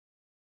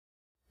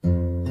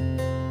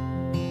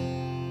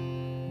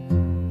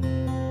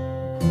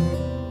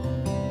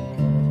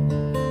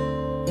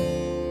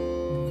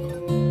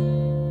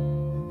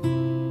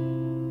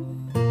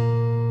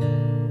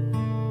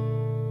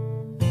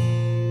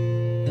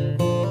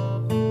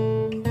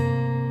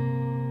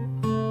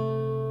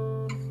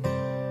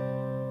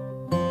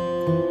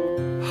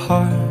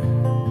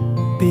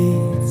heart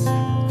beats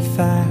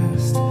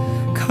fast,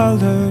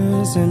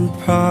 colors and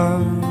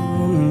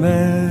promises.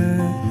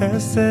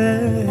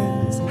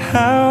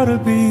 How to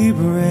be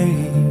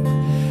brave,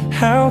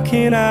 how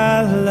can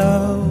I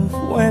love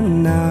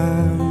when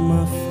I'm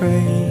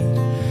afraid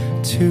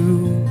to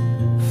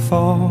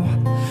fall?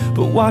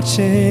 But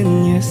watching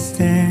you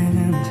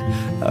stand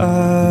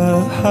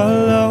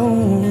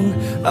alone,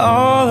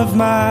 all of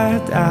my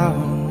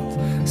doubt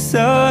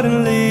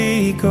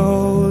suddenly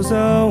goes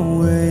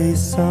away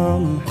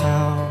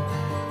somehow.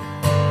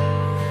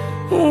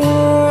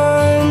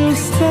 One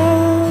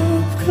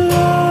step closer.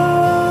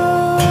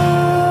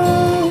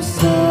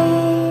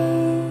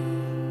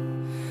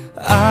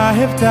 I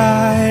have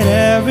died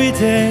every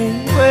day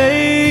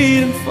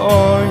waiting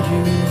for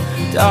you.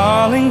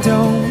 Darling,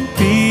 don't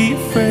be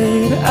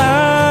afraid.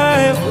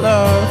 I've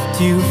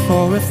loved you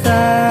for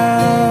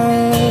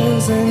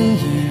 1,000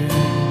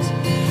 years.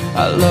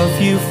 I love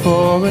you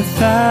for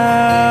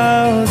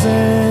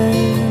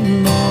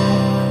 1,000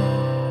 more.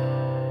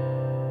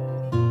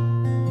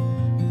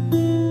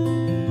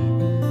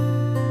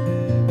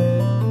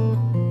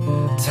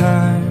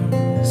 Time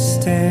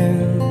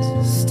stands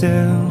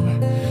still,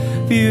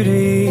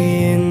 beauty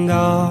in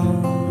all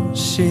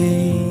she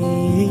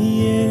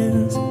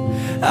is.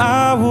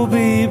 I will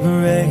be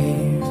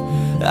brave,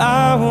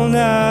 I will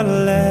not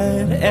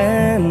let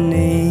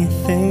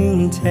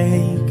anything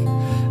take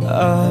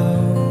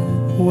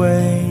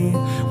away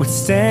what's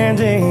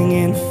standing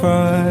in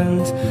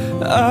front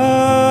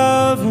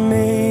of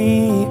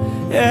me.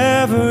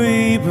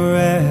 Every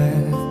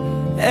breath,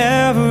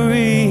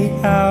 every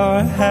hour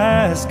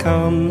has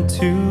come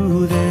to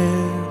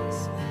this.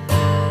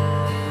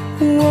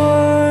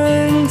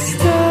 One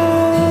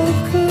step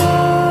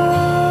closer.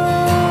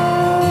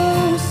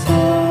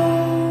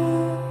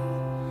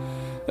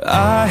 I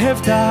have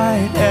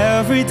died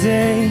every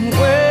day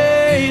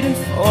waiting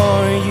for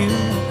you.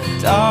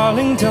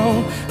 Darling,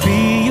 don't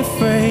be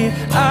afraid.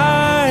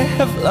 I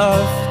have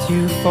loved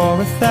you for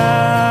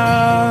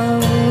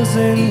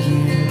 1,000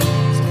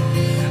 years.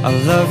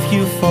 I'll love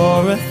you for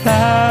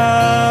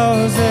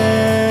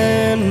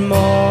 1,000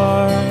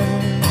 more.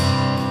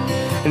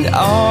 And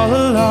all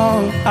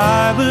along I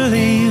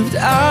believed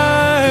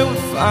I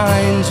would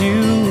find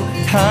you.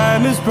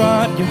 Time has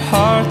brought your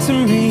heart to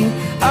me.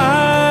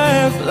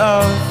 I've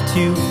loved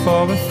you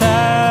for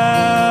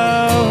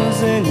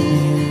 1,000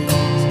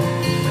 years.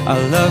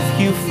 I'll love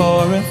you for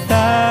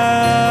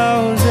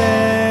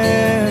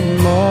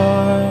 1,000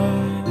 more.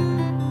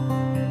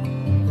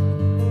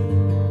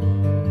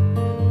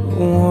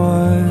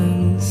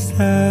 One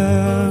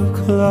step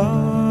closer.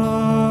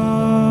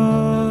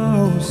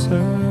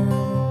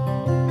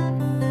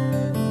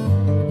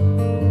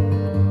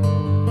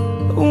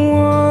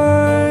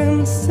 One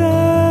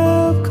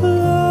step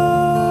closer.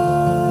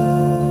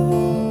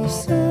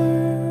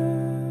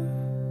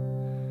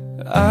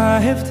 I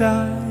have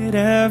died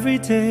every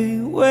day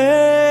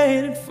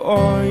waiting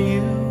for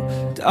you.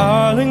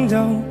 Darling,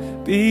 don't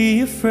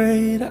be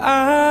afraid.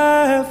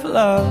 I've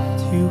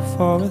loved you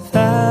for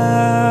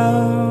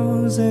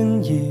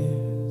 1,000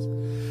 years.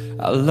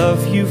 I'll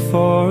love you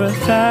for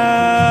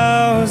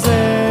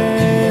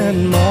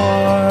 1,000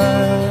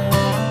 more.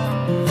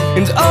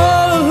 And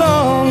all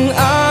along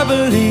I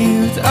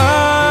believed I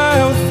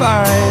would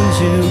find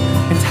you.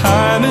 And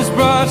time has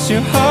brought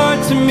your heart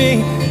to me.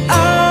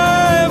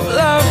 I've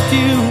loved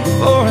you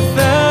for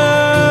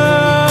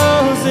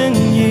 1,000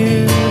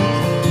 years.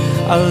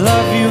 I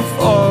love you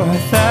for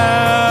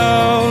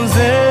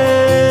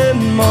 1,000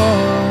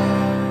 more.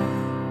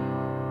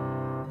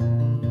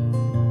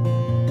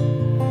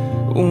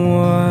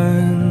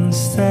 One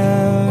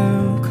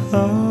step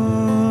closer.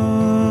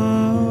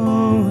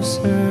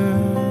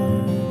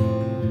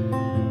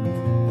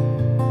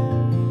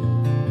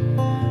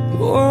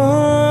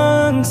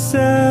 One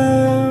step